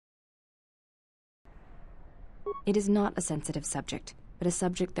It is not a sensitive subject, but a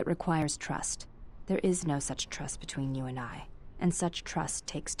subject that requires trust. There is no such trust between you and I, and such trust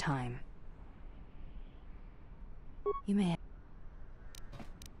takes time. You may...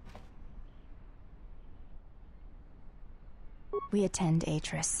 We attend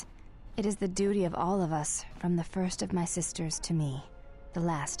Atris. It is the duty of all of us, from the first of my sisters to me, the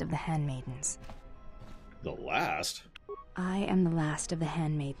last of the handmaidens. The last? I am the last of the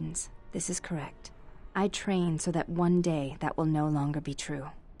handmaidens. This is correct. I train so that one day that will no longer be true.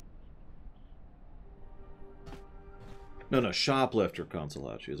 No, shoplifter,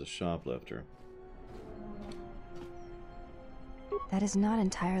 Consolat. She is a shoplifter. That is not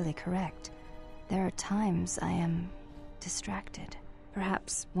entirely correct. There are times I am distracted.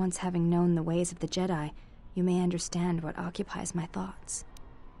 Perhaps, once having known the ways of the Jedi, you may understand what occupies my thoughts.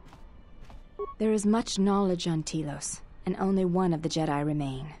 There is much knowledge on Telos, and only one of the Jedi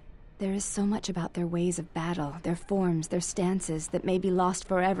remain. There is so much about their ways of battle, their forms, their stances, that may be lost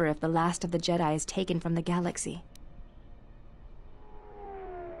forever if the last of the Jedi is taken from the galaxy.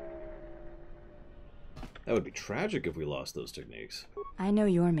 That would be tragic if we lost those techniques. I know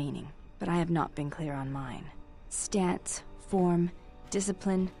your meaning, but I have not been clear on mine. Stance, form,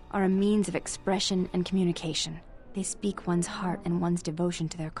 discipline are a means of expression and communication. They speak one's heart and one's devotion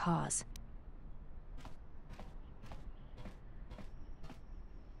to their cause.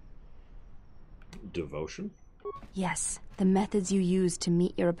 Devotion? Yes, the methods you use to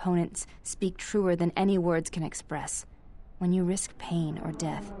meet your opponents speak truer than any words can express. When you risk pain or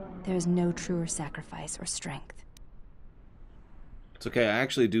death, there is no truer sacrifice or strength. It's okay, I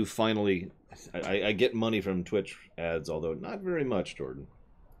actually do finally... I get money from Twitch ads, although not very much, Jordan.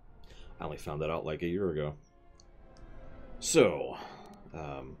 I only found that out like a year ago. So,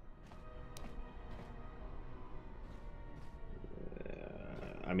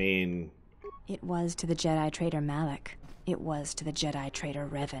 I mean... It was to the Jedi traitor Malak. It was to the Jedi traitor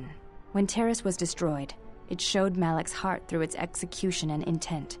Revan. When Taris was destroyed, it showed Malak's heart through its execution and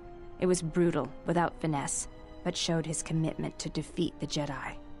intent. It was brutal, without finesse, but showed his commitment to defeat the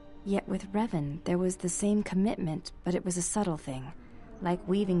Jedi. Yet with Revan, there was the same commitment, but it was a subtle thing, like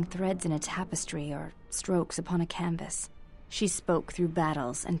weaving threads in a tapestry or strokes upon a canvas. She spoke through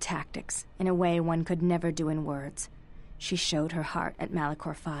battles and tactics in a way one could never do in words. She showed her heart at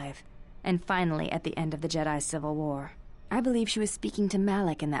Malachor V, and finally at the end of the Jedi Civil War. I believe she was speaking to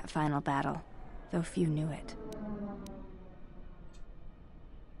Malak in that final battle, though few knew it.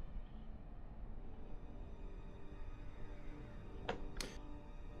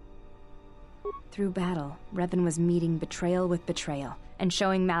 Through battle, Revan was meeting betrayal with betrayal, and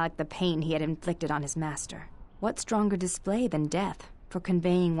showing Malak the pain he had inflicted on his master. What stronger display than death for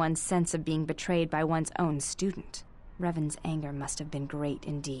conveying one's sense of being betrayed by one's own student? Revan's anger must have been great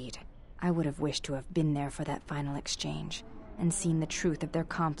indeed. I would have wished to have been there for that final exchange, and seen the truth of their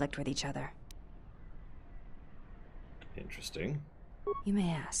conflict with each other. Interesting. You may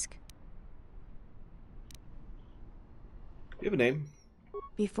ask. Do you have a name?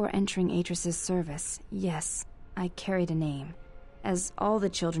 Before entering Atris's service, yes, I carried a name, as all the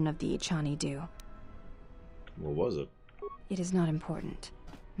children of the Echani do. What was it? It is not important.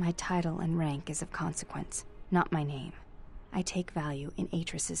 My title and rank is of consequence, not my name. I take value in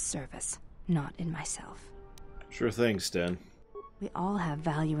Atris's service, not in myself. Sure thing, Sten. We all have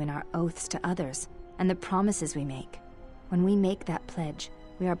value in our oaths to others, and the promises we make. When we make that pledge,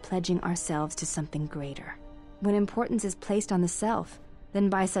 we are pledging ourselves to something greater. When importance is placed on the self, then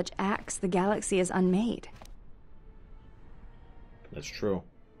by such acts the galaxy is unmade. That's true.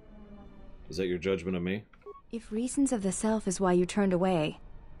 Is that your judgment of me? If reasons of the self is why you turned away,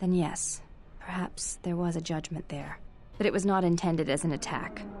 then yes, perhaps there was a judgment there. But it was not intended as an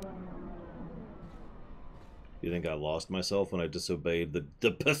attack. You think I lost myself when I disobeyed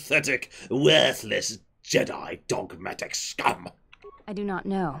the pathetic, worthless Jedi dogmatic scum? I do not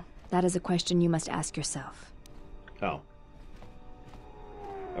know. That is a question you must ask yourself. How?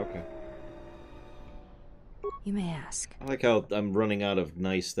 Okay. You may ask. I like how I'm running out of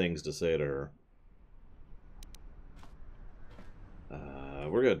nice things to say to her.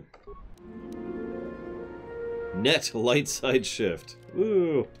 We're good. Net light side shift.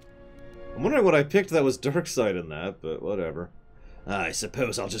 Woo! I'm wondering what I picked that was dark side in that, but whatever. I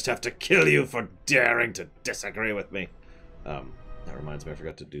suppose I'll just have to kill you for daring to disagree with me. That reminds me, I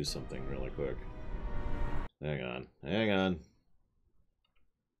forgot to do something really quick. Hang on.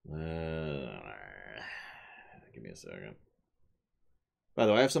 Give me a second. By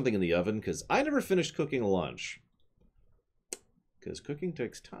the way, I have something in the oven, because I never finished cooking lunch. Because cooking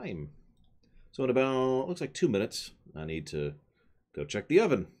takes time. So in about, looks like 2 minutes, I need to go check the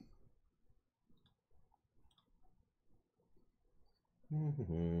oven. Give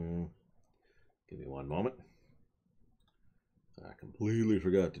me one moment. I completely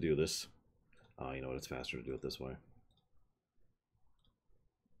forgot to do this. Oh, you know what? It's faster to do it this way.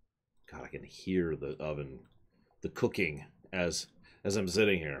 God, I can hear the oven, the cooking as I'm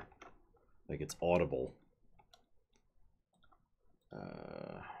sitting here. Like it's audible.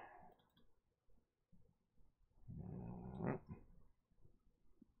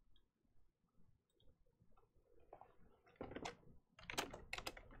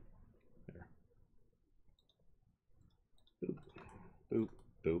 Boop, boop,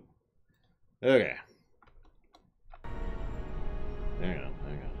 boop. Okay. Hang on.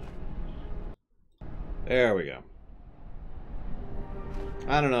 There we go.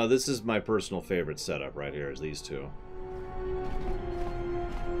 I don't know, this is my personal favorite setup right here, is these two.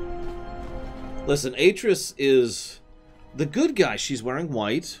 Listen, Atris is the good guy. She's wearing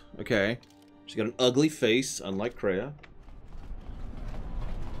white, okay? She's got an ugly face, unlike Kreia.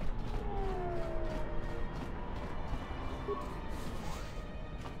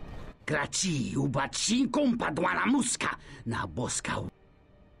 Graci, ubaci, compadwana muska, na boska.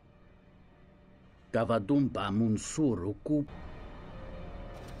 Gavadumpa munsuru ku.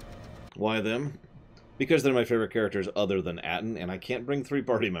 Why them? Because they're my favorite characters other than Atton, and I can't bring 3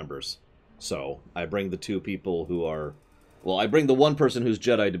 party members. So, I bring the 2 people who are... Well, I bring the one person who's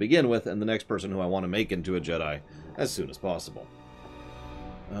Jedi to begin with, and the next person who I want to make into a Jedi as soon as possible.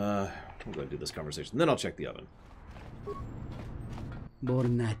 We'll go and do this conversation, then I'll check the oven.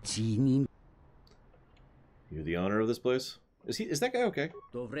 Bornacini. You're the owner of this place? Is that guy okay?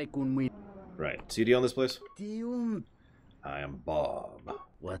 Right. Is he on this place? I am Bob.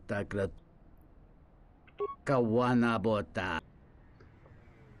 Watakla. Kawana bota.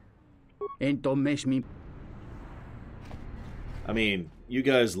 Entomesh me. I mean, you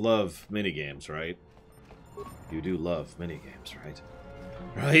guys love minigames, right? You do love minigames, right?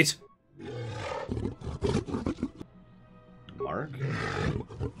 Right? Mark?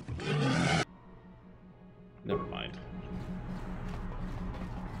 Never mind.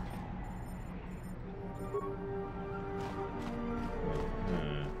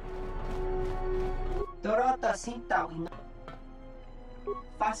 Dorota sinta wina.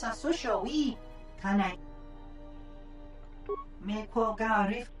 Faça susho wi kanai. Me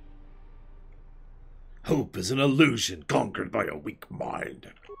garif. Hope is an illusion conquered by a weak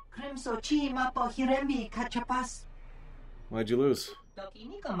mind. Crimso chi mapo hirembi kachapas. Why'd you lose?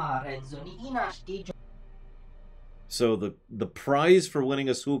 So the prize for winning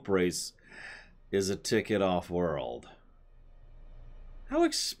a swoop race is a ticket off-world. How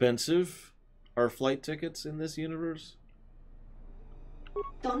expensive are flight tickets in this universe?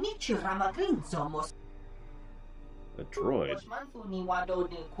 A droid.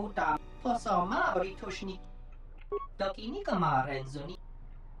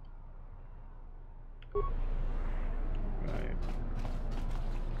 Right.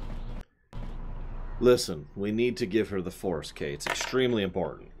 Listen, we need to give her the Force, Kate. It's extremely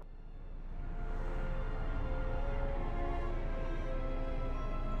important.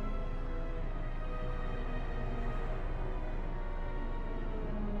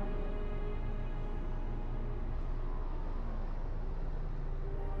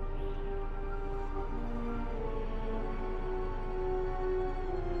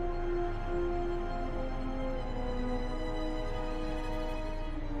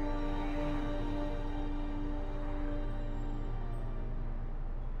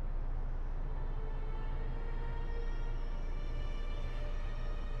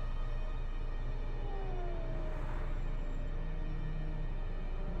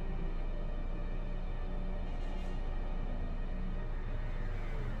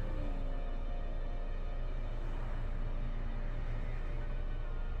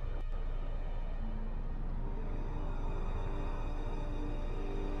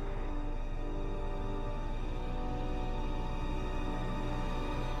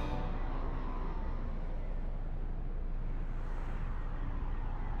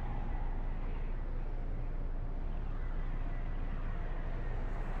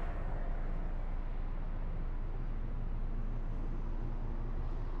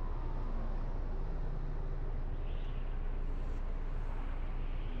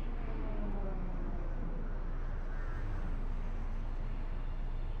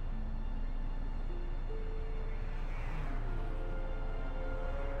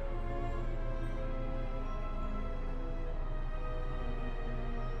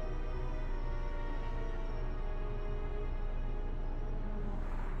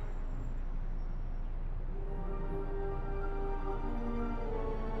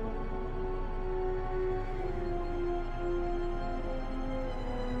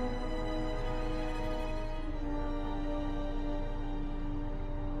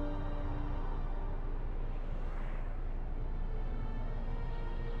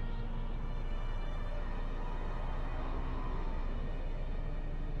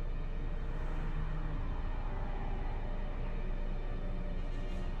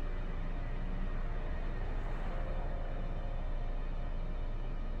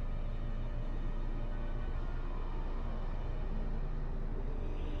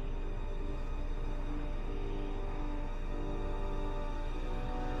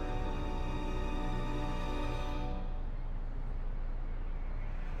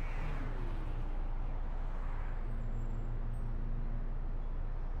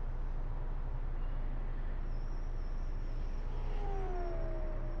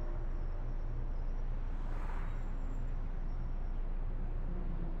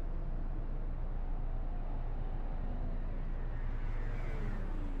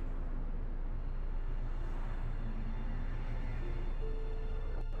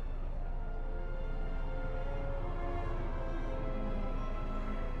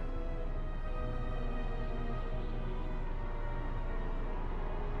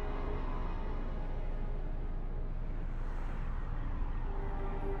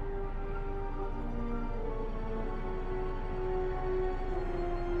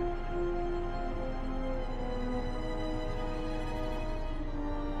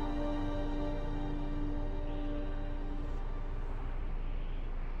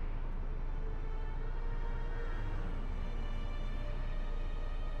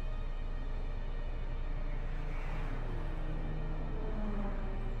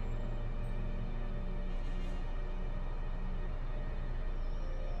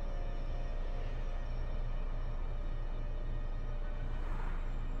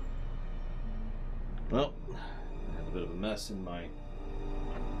 Well, I had a bit of a mess in my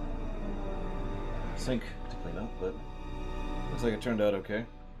sink to clean up, but looks like it turned out okay.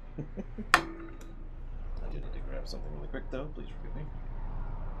 I do need to grab something really quick, though. Please forgive me.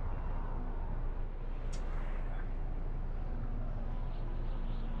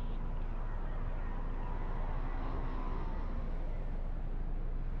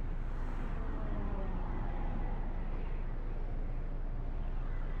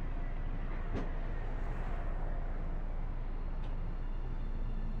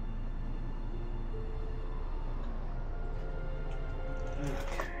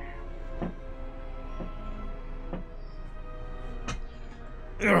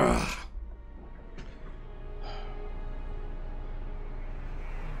 Ugh.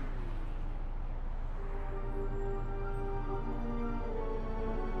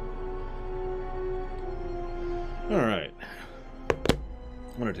 All right.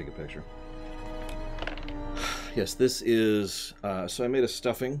 I'm gonna take a picture. Yes, this is. So I made a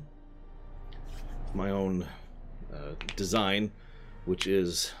stuffing, my own design, which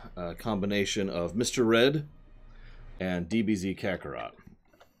is a combination of Mr. Red and DBZ Kakarot.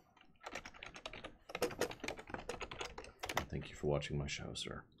 Thank you for watching my show,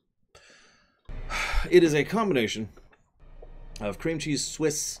 sir. It is a combination of cream cheese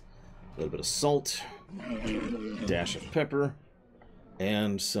Swiss, a little bit of salt, a dash of pepper,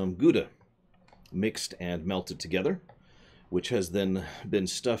 and some Gouda mixed and melted together, which has then been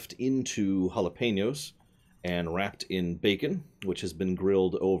stuffed into jalapenos and wrapped in bacon, which has been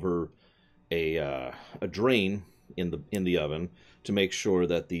grilled over a drain in the oven to make sure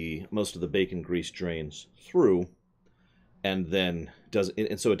that most of the bacon grease drains through, and then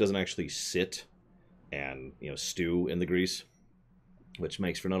so it doesn't actually sit and stew in the grease, which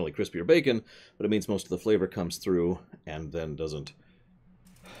makes for not only crispier bacon, but it means most of the flavor comes through and then doesn't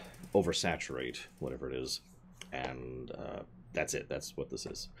oversaturate whatever it is. And that's it. That's what this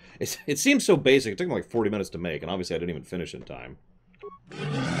is. It seems so basic. It took me like 40 minutes to make, and obviously I didn't even finish in time.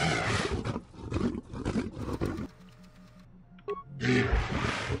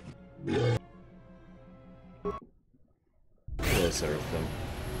 Hello, Seraphim.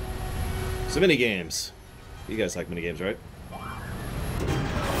 So mini-games. You guys like mini-games, right?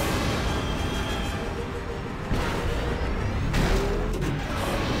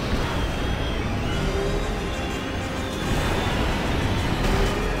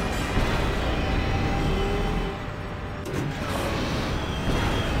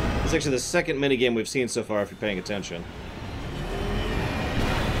 It's actually the second minigame we've seen so far, if you're paying attention.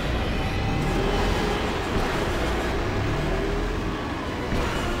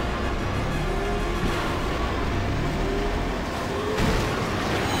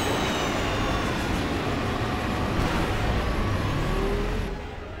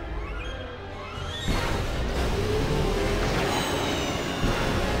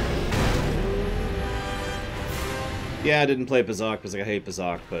 Yeah, I didn't play Pazak because I hate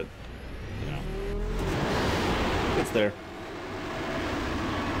Pazak, but, it's there.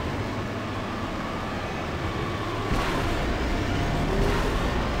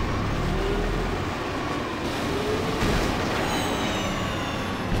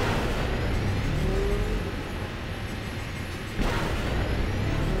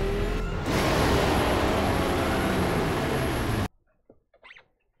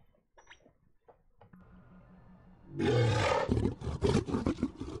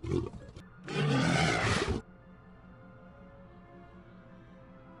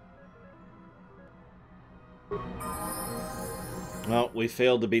 Well, we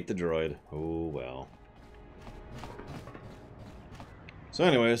failed to beat the droid. Oh, well. So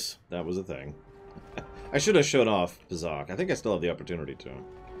anyways, that was a thing. I should have showed off Pazak. I think I still have the opportunity to.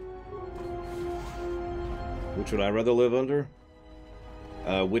 Which would I rather live under?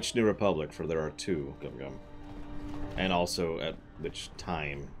 Which New Republic, for there are two, Gum Gum. And also at which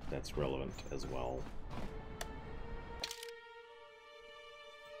time, that's relevant as well.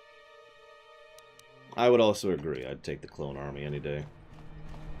 I would also agree. I'd take the clone army any day.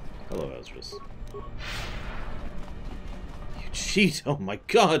 Hello, Ezra's. You cheat? Oh my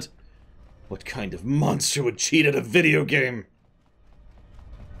god! What kind of monster would cheat at a video game?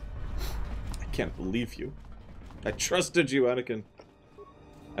 I can't believe you. I trusted you, Anakin.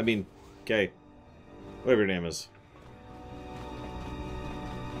 I mean, Kay. Whatever your name is.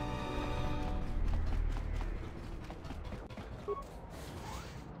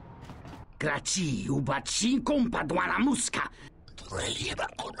 Grazie, ubaci compadua muska.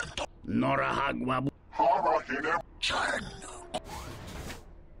 Norahagwa.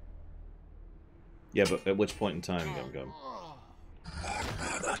 Yeah, but at which point in time, Gum Gum?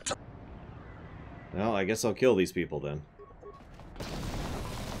 Well, I guess I'll kill these people then.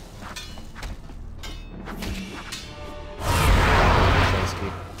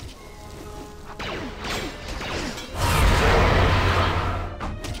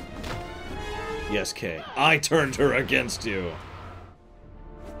 Yes, Kay. I turned her against you.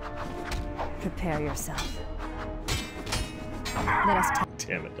 Prepare yourself. Let us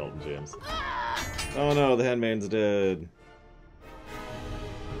Damn it, Dalton James. Oh no, the handmaid's dead.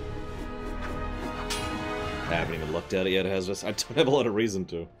 I haven't even looked at it yet, has just I don't have a lot of reason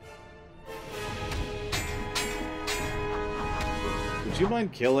to. Would you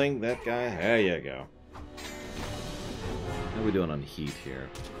mind killing that guy? There you go. How are we doing on heat here?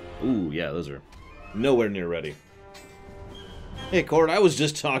 Ooh, yeah, those are nowhere near ready. Hey, Cord, I was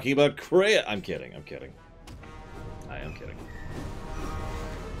just talking about Kreia. I'm kidding, I'm kidding. I am kidding.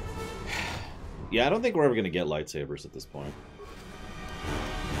 Yeah, I don't think we're ever going to get lightsabers at this point.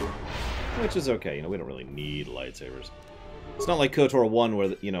 Which is okay, you know, we don't really need lightsabers. It's not like KOTOR 1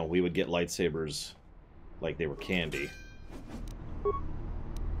 where, you know, we would get lightsabers like they were candy.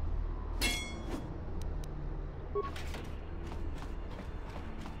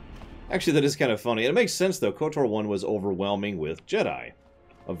 Actually, that is kind of funny. It makes sense, though. KOTOR 1 was overwhelming with Jedi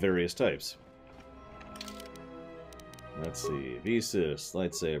of various types. Let's see. Visas,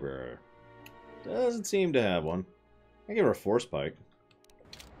 lightsaber. Doesn't seem to have one. I give her a force pike.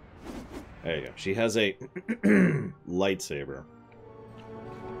 There you go. She has a lightsaber.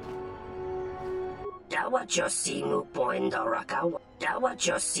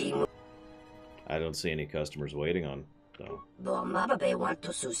 I don't see any customers waiting on, though.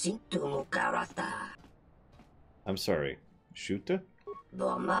 I'm sorry. Shuta?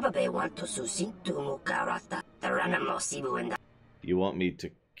 You want me to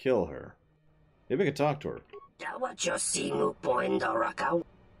kill her? Maybe I could talk to her.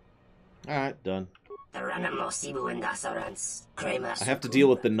 Alright, done. I have to deal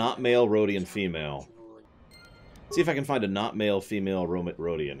with the not male Rodian female. See if I can find a not male female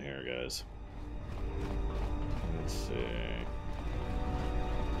Rodian here, guys. Let's see.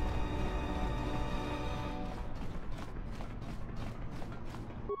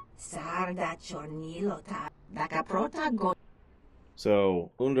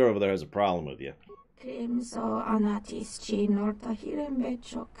 So, Undar over there has a problem with you.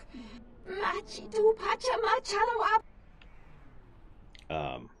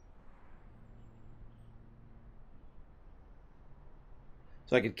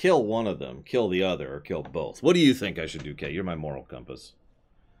 So I could kill one of them, kill the other, or kill both. What do you think I should do, Kay? You're my moral compass.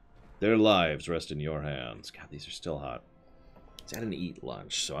 Their lives rest in your hands. God, these are still hot. See, I didn't eat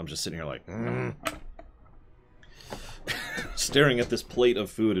lunch, so I'm just sitting here like... staring at this plate of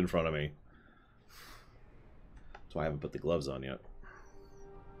food in front of me. That's why I haven't put the gloves on yet.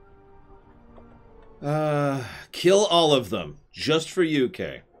 Kill all of them. Just for you,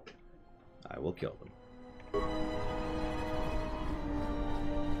 Kay. I will kill them.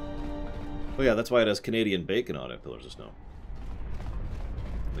 Oh yeah, that's why it has Canadian bacon on it, Pillars of Snow.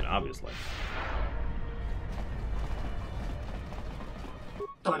 I mean, obviously.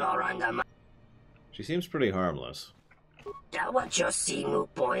 She seems pretty harmless.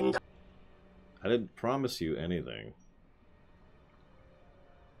 I didn't promise you anything.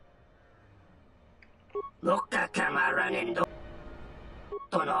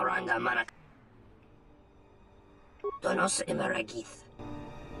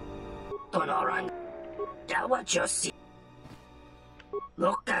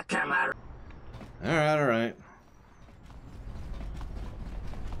 Alright.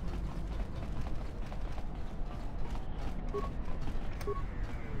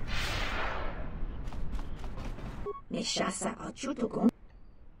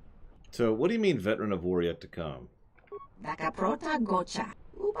 So, what do you mean, veteran of war yet to come?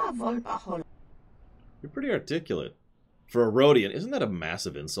 You're pretty articulate. For a Rodian, isn't that a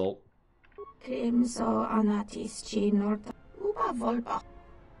massive insult?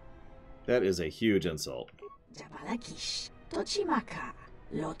 That is a huge insult.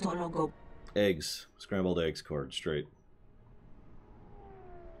 Eggs. Scrambled eggs, Cord, straight.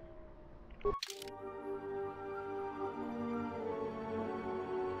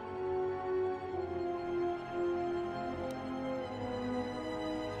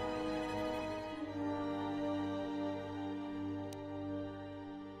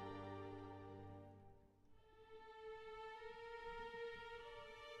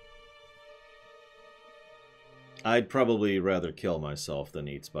 I'd probably rather kill myself than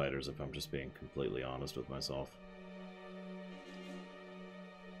eat spiders if I'm just being completely honest with myself.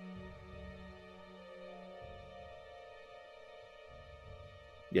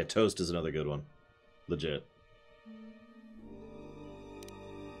 Yeah, toast is another good one. Legit.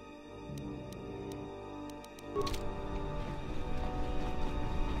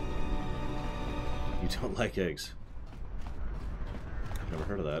 You don't like eggs. Never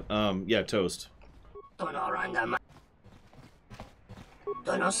heard of that. Yeah, toast. You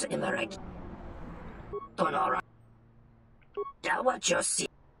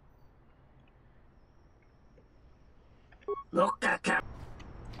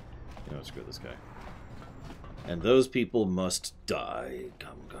know, screw this guy. And those people must die.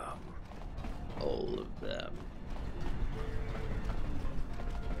 Gum gum. All of them.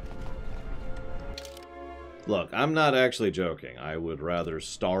 Look, I'm not actually joking. I would rather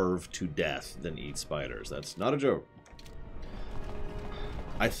starve to death than eat spiders. That's not a joke.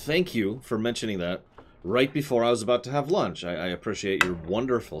 I thank you for mentioning that right before I was about to have lunch. I appreciate your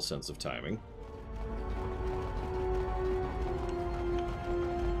wonderful sense of timing.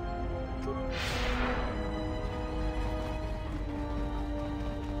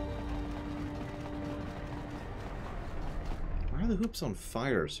 Why are the hoops on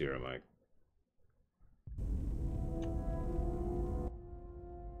fires here, Mike?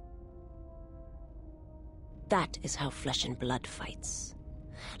 That is how flesh and blood fights.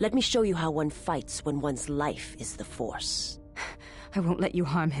 Let me show you how one fights when one's life is the force. I won't let you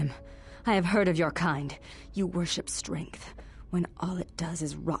harm him. I have heard of your kind. You worship strength, when all it does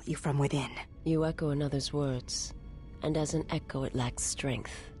is rot you from within. You echo another's words, and as an echo it lacks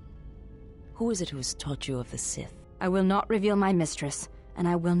strength. Who is it who has taught you of the Sith? I will not reveal my mistress, and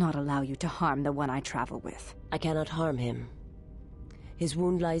I will not allow you to harm the one I travel with. I cannot harm him. His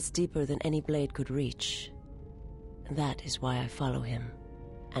wound lies deeper than any blade could reach. That is why I follow him,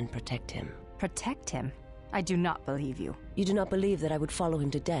 and protect him. Protect him? I do not believe you. You do not believe that I would follow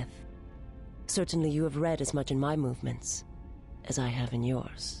him to death. Certainly you have read as much in my movements as I have in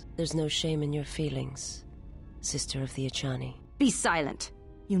yours. There's no shame in your feelings, Sister of the Echani. Be silent!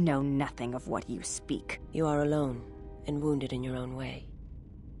 You know nothing of what you speak. You are alone, and wounded in your own way.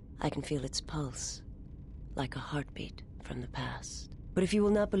 I can feel its pulse, like a heartbeat from the past. But if you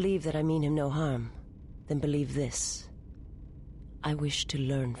will not believe that I mean him no harm, then believe this. I wish to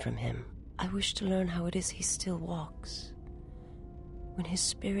learn from him. I wish to learn how it is he still walks, when his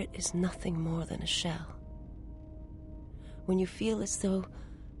spirit is nothing more than a shell. When you feel as though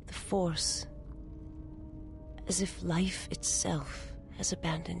the Force, as if life itself has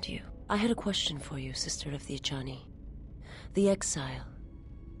abandoned you. I had a question for you, Sister of the Echani. The exile.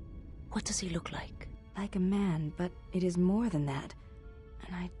 What does he look like? Like a man, but it is more than that.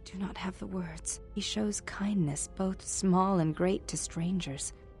 And I do not have the words. He shows kindness, both small and great, to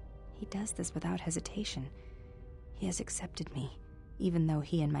strangers. He does this without hesitation. He has accepted me, even though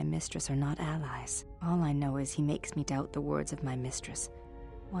he and my mistress are not allies. All I know is he makes me doubt the words of my mistress,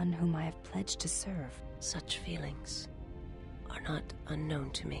 one whom I have pledged to serve. Such feelings are not unknown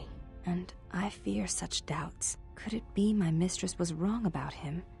to me. And I fear such doubts. Could it be my mistress was wrong about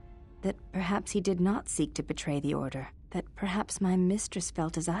him? That perhaps he did not seek to betray the Order? That perhaps my mistress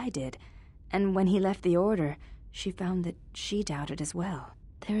felt as I did, and when he left the Order, she found that she doubted as well.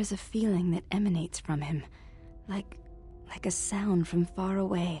 There is a feeling that emanates from him, like a sound from far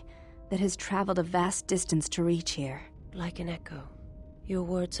away, that has traveled a vast distance to reach here. Like an echo. Your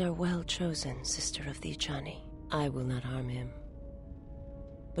words are well chosen, Sister of the Echani. I will not harm him.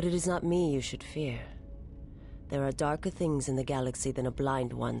 But it is not me you should fear. There are darker things in the galaxy than a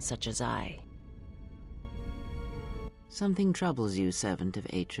blind one such as I. Something troubles you, servant of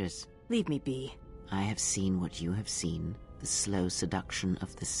Atris. Leave me be. I have seen what you have seen, the slow seduction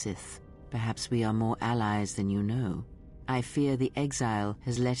of the Sith. Perhaps we are more allies than you know. I fear the exile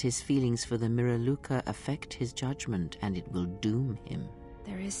has let his feelings for the Miraluka affect his judgment, and it will doom him.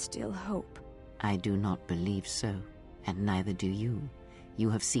 There is still hope. I do not believe so, and neither do you. You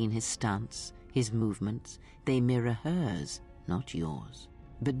have seen his stance, his movements. They mirror hers, not yours.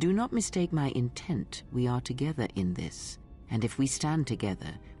 But do not mistake my intent. We are together in this, and if we stand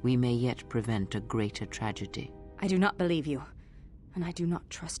together, we may yet prevent a greater tragedy. I do not believe you, and I do not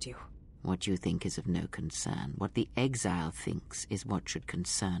trust you. What you think is of no concern. What the exile thinks is what should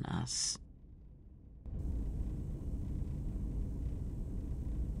concern us.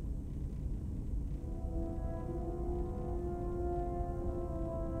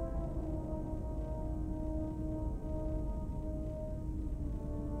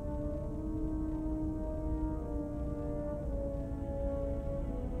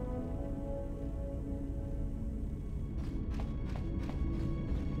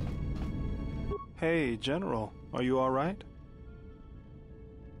 Hey, General, are you alright?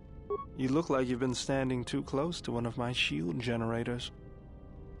 You look like you've been standing too close to one of my shield generators.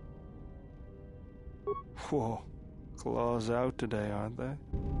 Whoa. Claws out today, aren't they?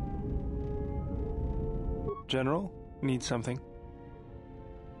 General, need something?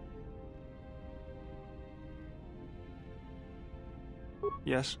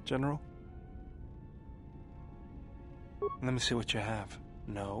 Yes, General? Let me see what you have.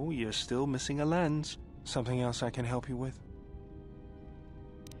 No, you're still missing a lens. Something else I can help you with?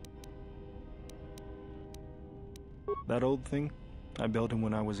 That old thing? I built him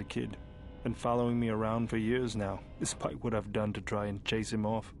when I was a kid. Been following me around for years now, despite what I've done to try and chase him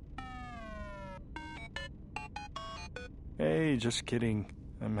off. Hey, just kidding.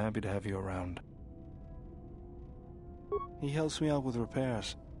 I'm happy to have you around. He helps me out with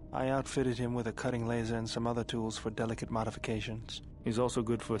repairs. I outfitted him with a cutting laser and some other tools for delicate modifications. He's also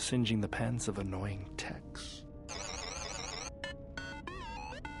good for singeing the pants of annoying techs.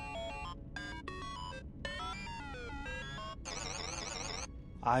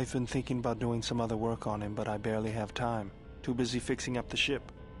 I've been thinking about doing some other work on him, but I barely have time. Too busy fixing up the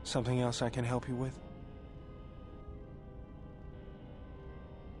ship. Something else I can help you with?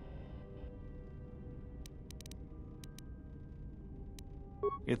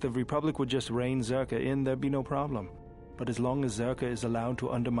 If the Republic would just rein Zerka in, there'd be no problem. But as long as Zerka is allowed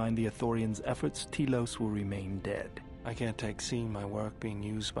to undermine the Ithorians' efforts, Telos will remain dead. I can't take seeing my work being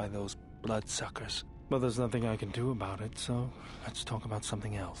used by those bloodsuckers. But there's nothing I can do about it, so let's talk about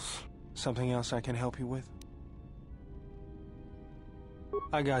something else. Something else I can help you with?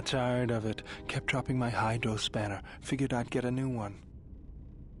 I got tired of it. Kept dropping my hydro spanner. Figured I'd get a new one.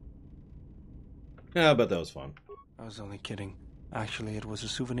 Yeah, I bet that was fun. I was only kidding. Actually, it was a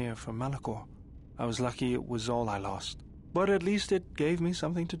souvenir from Malachor. I was lucky it was all I lost. But at least it gave me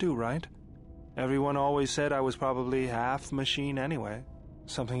something to do, right? Everyone always said I was probably half machine anyway.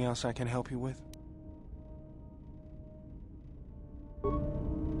 Something else I can help you with?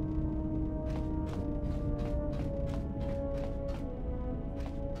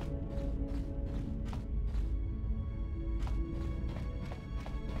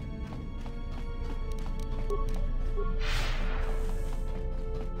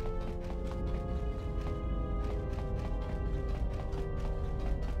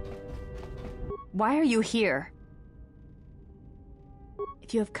 Why are you here?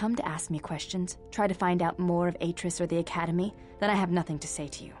 If you have come to ask me questions, try to find out more of Atris or the Academy, then I have nothing to say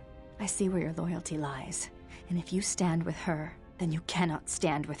to you. I see where your loyalty lies, and if you stand with her, then you cannot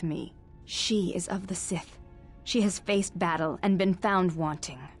stand with me. She is of the Sith. She has faced battle and been found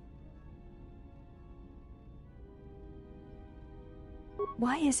wanting.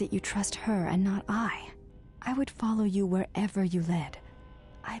 Why is it you trust her and not I? I would follow you wherever you led.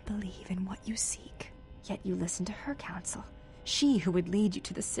 I believe in what you seek, yet you listen to her counsel. She who would lead you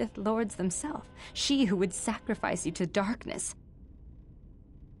to the Sith Lords themselves. She who would sacrifice you to darkness.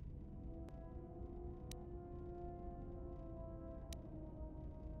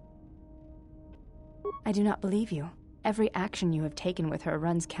 I do not believe you. Every action you have taken with her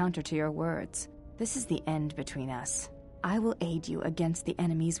runs counter to your words. This is the end between us. I will aid you against the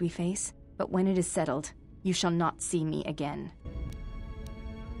enemies we face, but when it is settled, you shall not see me again.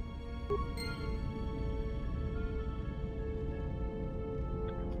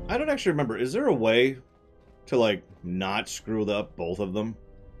 I don't actually remember. Is there a way to, like, not screw up both of them?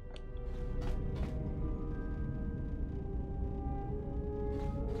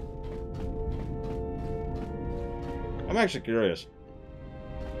 I'm actually curious.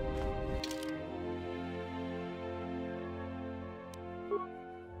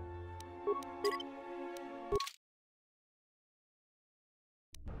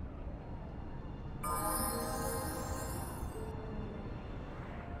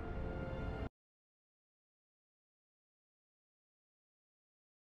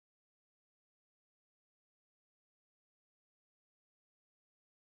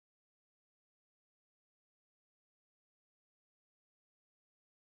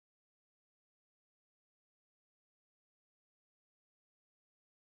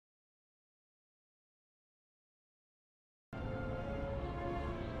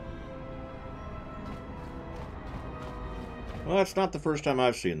 Well, that's not the first time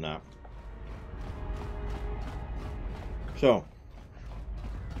I've seen that. So.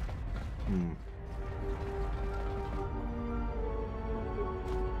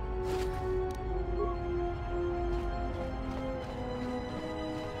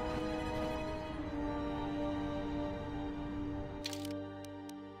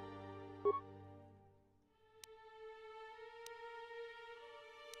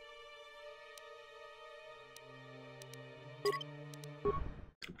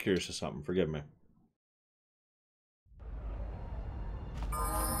 I'm curious of something, forgive me.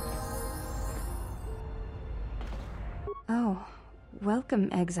 Oh, welcome,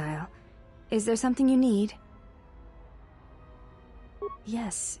 Exile. Is there something you need?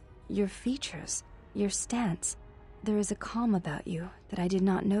 Yes, your features, your stance. There is a calm about you that I did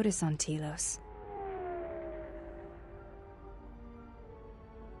not notice on Telos.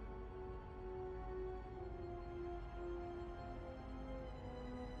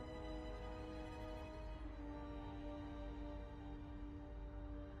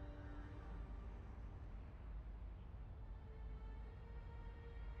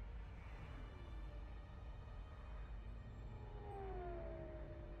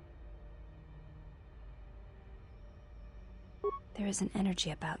 There is an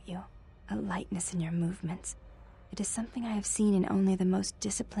energy about you, a lightness in your movements. It is something I have seen in only the most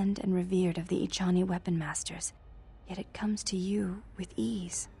disciplined and revered of the Echani weapon masters, yet it comes to you with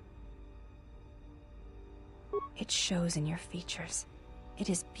ease. It shows in your features. It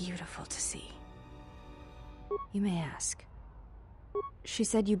is beautiful to see. You may ask. She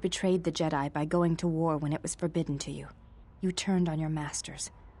said you betrayed the Jedi by going to war when it was forbidden to you. You turned on your masters,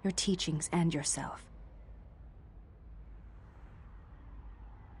 your teachings, and yourself.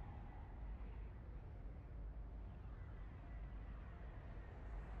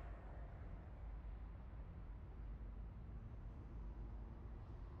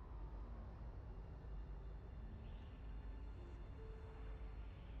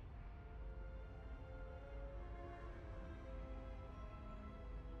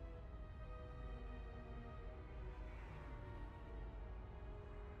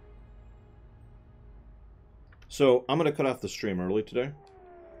 So, I'm going to cut off the stream early today.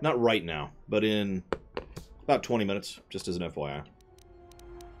 Not right now, but in about 20 minutes, just as an FYI.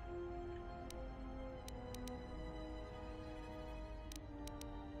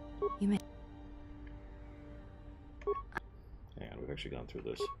 You may... Hang on, we've actually gone through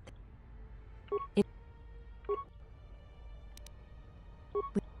this.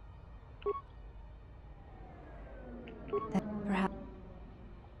 Perhaps...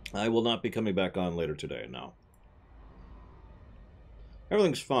 I will not be coming back on later today, no.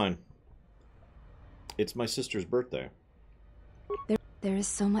 Everything's fine. It's my sister's birthday. There is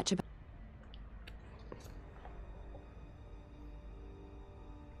so much about...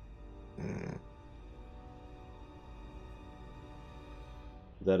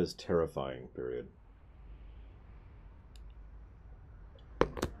 That is terrifying, period.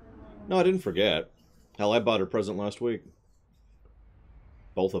 No, I didn't forget. Hell, I bought her present last week.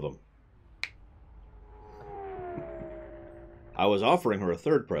 Both of them. I was offering her a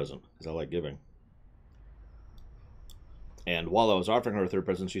third present, because I like giving. And while I was offering her a third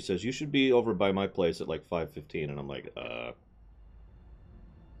present, she says, you should be over by my place at like 5:15. And I'm like,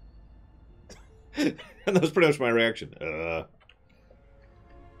 And that was pretty much my reaction. To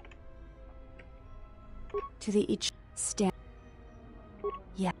the each stand...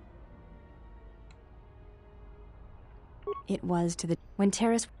 Yeah. It was to the... When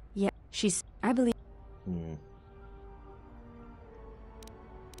Terrace... Yeah, she's... I believe...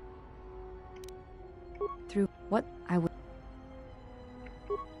 Through what I would...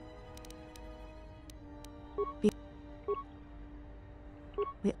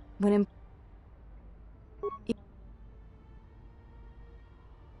 When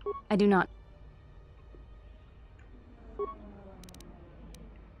I do not...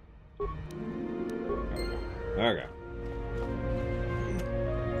 Okay.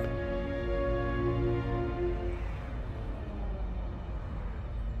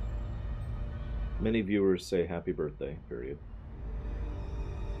 Many viewers say happy birthday, period.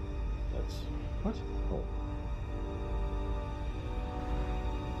 That's... What? Oh.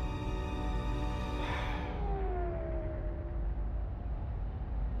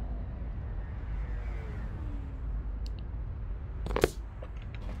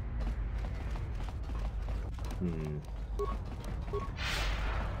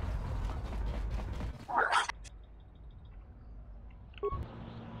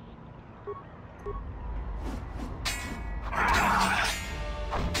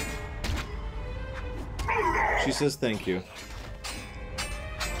 She says thank you.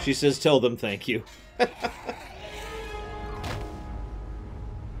 She says tell them thank you. I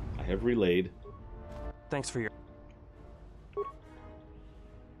have relayed. Thanks for your...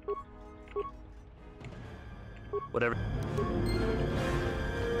 Whatever.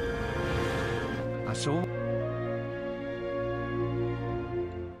 I saw...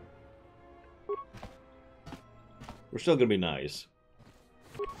 We're still gonna be nice.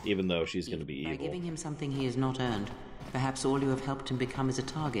 Even though she's gonna be evil. By giving him something he has not earned, perhaps all you have helped him become is a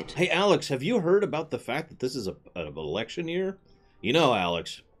target. Hey, Alex, have you heard about the fact that this is an election year? You know,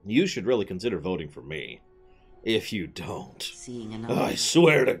 Alex, you should really consider voting for me. If you don't. Seeing another I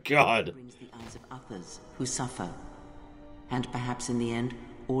swear to God. brings the eyes of others who suffer. And perhaps in the end,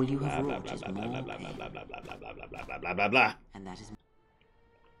 all you have wrought is more pain. And that is...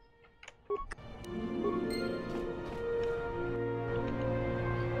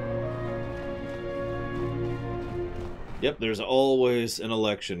 Yep, there's always an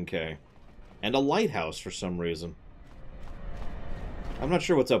election, Kay. And a lighthouse for some reason. I'm not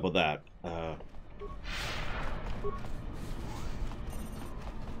sure what's up with that.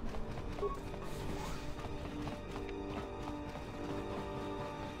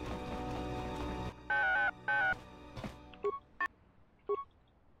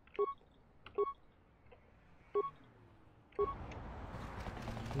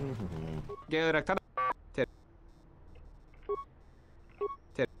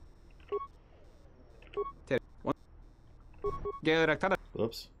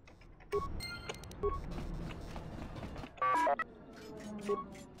 Whoops.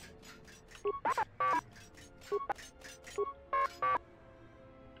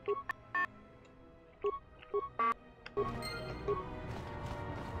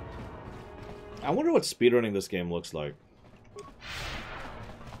 I wonder what speedrunning this game looks like.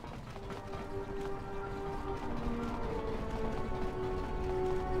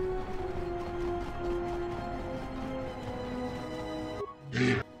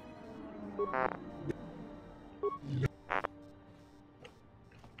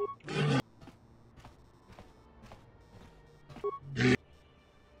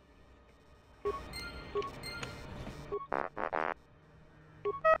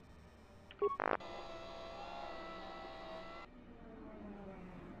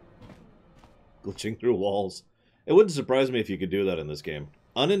 Glitching through walls. It wouldn't surprise me if you could do that in this game.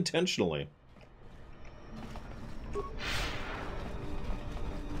 Unintentionally.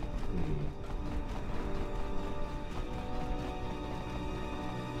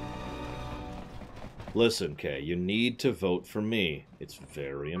 Listen, Kay, you need to vote for me. It's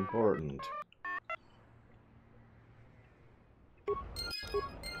very important. There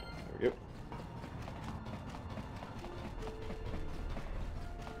we go.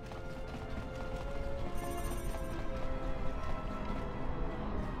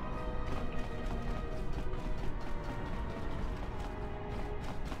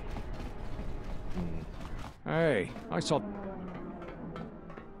 Hey, I saw...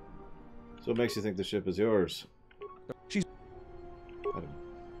 So what makes you think the ship is yours? She's...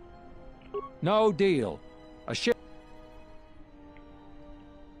 No deal. A ship...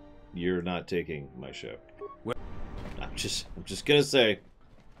 You're not taking my ship. Well... I'm just gonna say,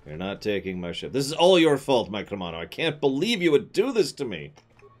 you're not taking my ship. This is all your fault, Mike Romano. I can't believe you would do this to me.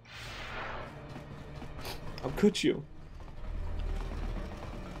 How could you?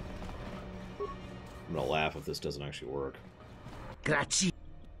 I'm gonna laugh if this doesn't actually work. Grazie.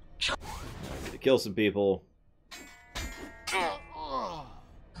 I need to kill some people.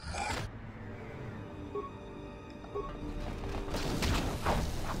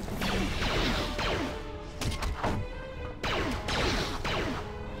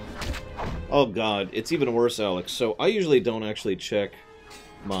 Oh god, it's even worse, Alex. So I usually don't actually check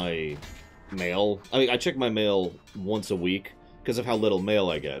my mail. I mean, I check my mail once a week because of how little mail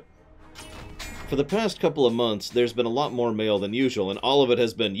I get. For the past couple of months, there's been a lot more mail than usual, and all of it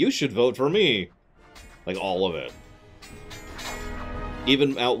has been, you should vote for me. Like, all of it.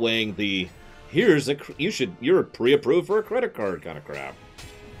 Even outweighing the, you're pre-approved for a credit card kind of crap.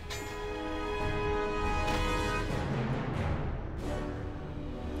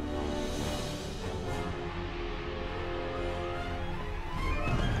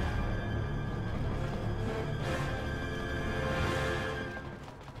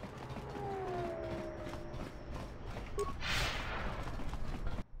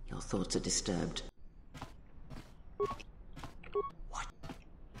 Thoughts are disturbed. What?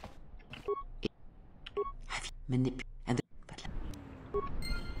 Have you manipulated?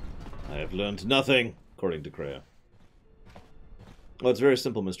 I have learned nothing, according to Kreia. Well, it's very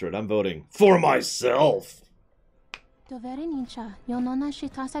simple, Mr. Ed. I'm voting for myself. Doverenincha, yonona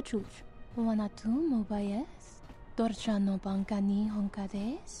shitasa chuch. Wanatu mobayes. Dorcha no bankani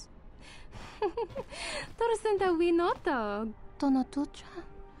honkades. Torsenda winota. Tonotucha.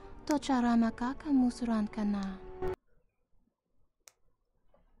 Tocharamakaka musuran kana.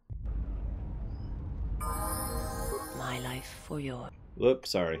 My life for yours.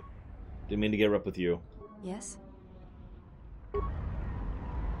 Whoops, sorry. Didn't mean to get up with you. Yes?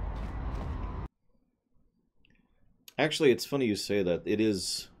 Actually, it's funny you say that. It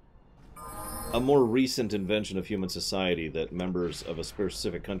is a more recent invention of human society that members of a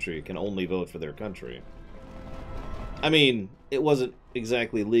specific country can only vote for their country. I mean, it wasn't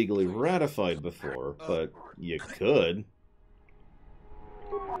exactly legally ratified before, but you could.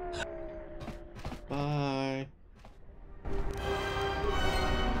 Bye.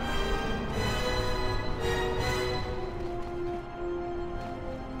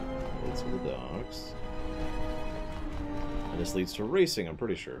 Leads to the docks. And this leads to racing, I'm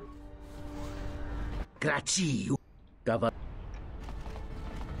pretty sure. Grazie.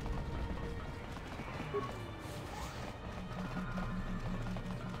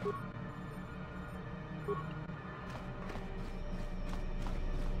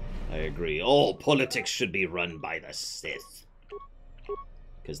 I agree. All politics should be run by the Sith.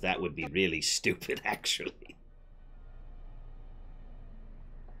 Because that would be really stupid, actually.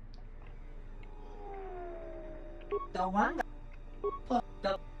 Yeah,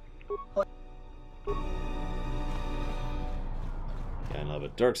 I love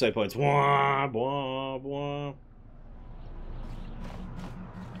it. Dark side points. Wah, wah, wah.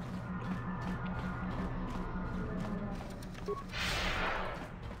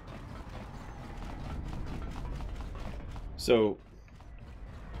 So,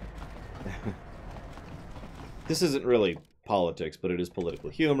 this isn't really politics, but it is political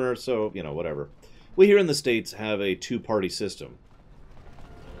humor, so, you know, whatever. We here in the States have a two-party system.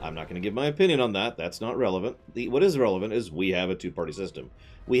 I'm not going to give my opinion on that. That's not relevant. What is relevant is we have a two-party system.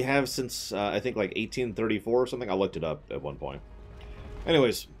 We have since, I think, like 1834 or something. I looked it up at one point.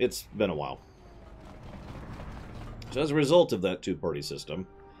 Anyways, it's been a while. So as a result of that two-party system,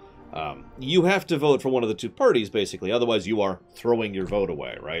 you have to vote for one of the two parties, basically. Otherwise, you are throwing your vote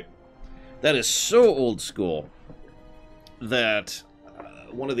away, right? That is so old school that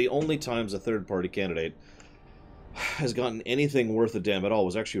one of the only times a third-party candidate has gotten anything worth a damn at all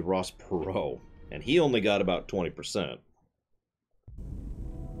was actually Ross Perot, and he only got about 20%.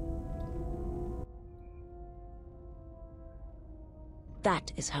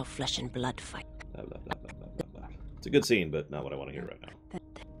 That is how flesh and blood fight. Blah, blah, blah, blah, blah, blah. It's a good scene, but not what I want to hear right now.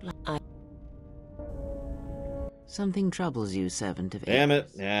 Something troubles you, servant of Damn it.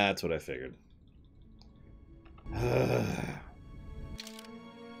 Ares. Yeah, that's what I figured.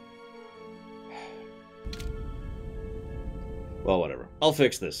 Well, whatever. I'll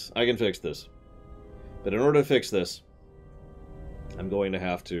fix this. I can fix this. But in order to fix this, I'm going to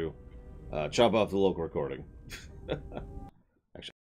have to chop off the local recording.